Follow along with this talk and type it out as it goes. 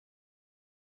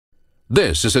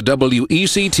This is a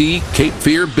WECT Cape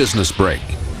Fear Business Break.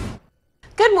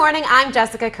 Good morning, I'm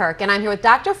Jessica Kirk, and I'm here with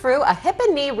Dr. Freuh, a hip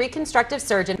and knee reconstructive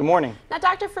surgeon. Good morning. Now,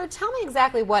 Dr. Freuh, tell me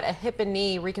exactly what a hip and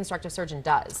knee reconstructive surgeon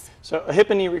does. So a hip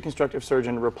and knee reconstructive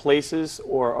surgeon replaces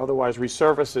or otherwise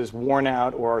resurfaces worn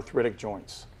out or arthritic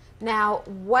joints. Now,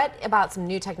 what about some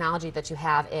new technology that you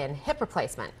have in hip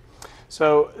replacement?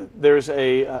 So there's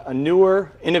a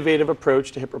newer, innovative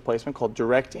approach to hip replacement called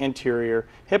Direct Anterior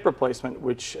Hip Replacement,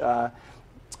 which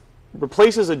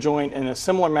replaces a joint in a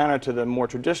similar manner to the more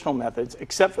traditional methods,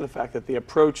 except for the fact that the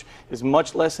approach is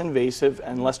much less invasive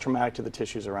and less traumatic to the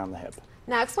tissues around the hip.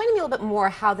 Now, explain to me a little bit more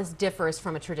how this differs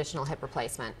from a traditional hip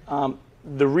replacement.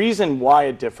 The reason why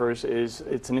it differs is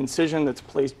it's an incision that's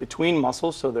placed between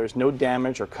muscles, so there's no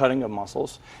damage or cutting of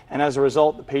muscles, and as a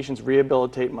result the patients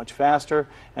rehabilitate much faster,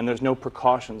 and there's no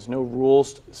precautions, no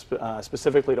rules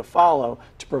specifically to follow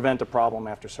to prevent a problem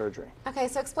after surgery. Okay,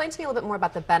 so explain to me a little bit more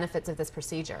about the benefits of this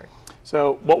procedure.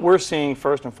 So what we're seeing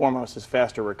first and foremost is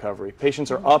faster recovery.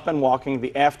 Patients are up and walking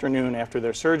the afternoon after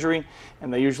their surgery,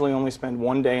 and they usually only spend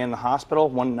one day in the hospital,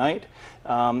 one night,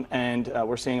 and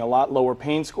we're seeing a lot lower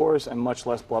pain scores and much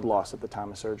less blood loss at the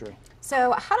time of surgery.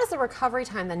 So how does the recovery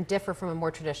time then differ from a more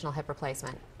traditional hip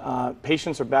replacement?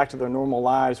 Patients are back to their normal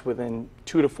lives within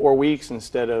 2 to 4 weeks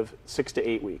instead of 6 to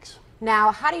 8 weeks.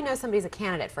 Now, how do you know somebody's a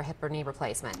candidate for hip or knee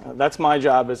replacement? That's my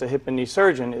job as a hip and knee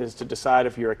surgeon, is to decide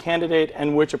if you're a candidate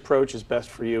and which approach is best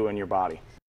for you and your body.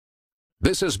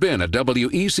 This has been a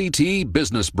WECT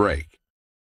Business Break.